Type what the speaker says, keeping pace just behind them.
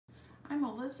I'm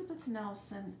Elizabeth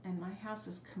Nelson, and my house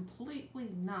is completely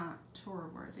not tour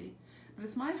worthy, but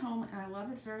it's my home and I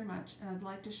love it very much, and I'd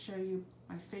like to show you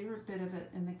my favorite bit of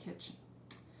it in the kitchen.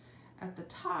 At the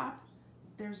top,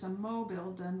 there's a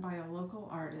mobile done by a local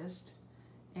artist,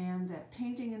 and that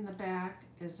painting in the back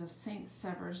is of Saint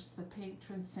Severus, the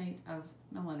patron saint of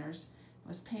milliners. It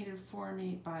was painted for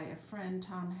me by a friend,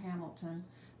 Tom Hamilton,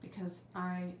 because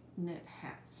I knit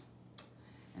hats.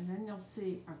 And then you'll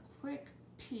see a quick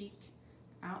peek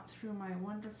out through my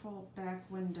wonderful back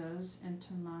windows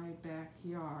into my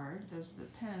backyard. Those are the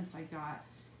pennants I got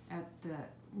at the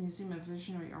Museum of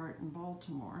Visionary Art in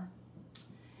Baltimore.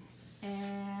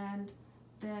 And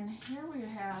then here we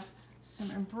have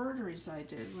some embroideries I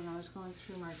did when I was going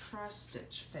through my cross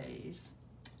stitch phase.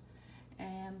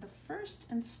 And the first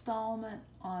installment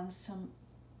on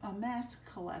a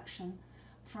mask collection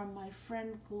from my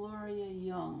friend Gloria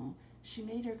Young. She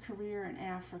made her career in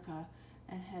Africa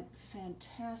and had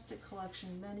fantastic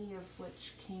collection, many of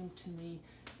which came to me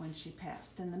when she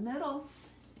passed. In the middle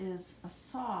is a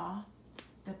saw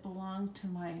that belonged to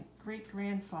my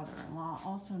great-grandfather-in-law,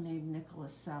 also named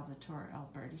Nicholas Salvatore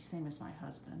Alberti, same as my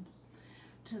husband.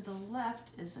 To the left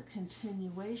is a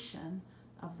continuation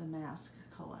of the mask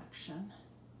collection.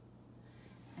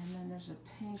 And then there's a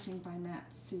painting by Matt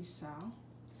Seesaw.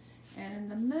 And in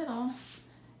the middle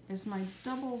is my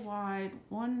double-wide,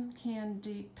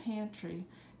 one-can-deep pantry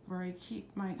where I keep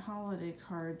my holiday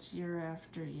cards year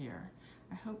after year.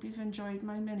 I hope you've enjoyed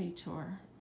my mini tour.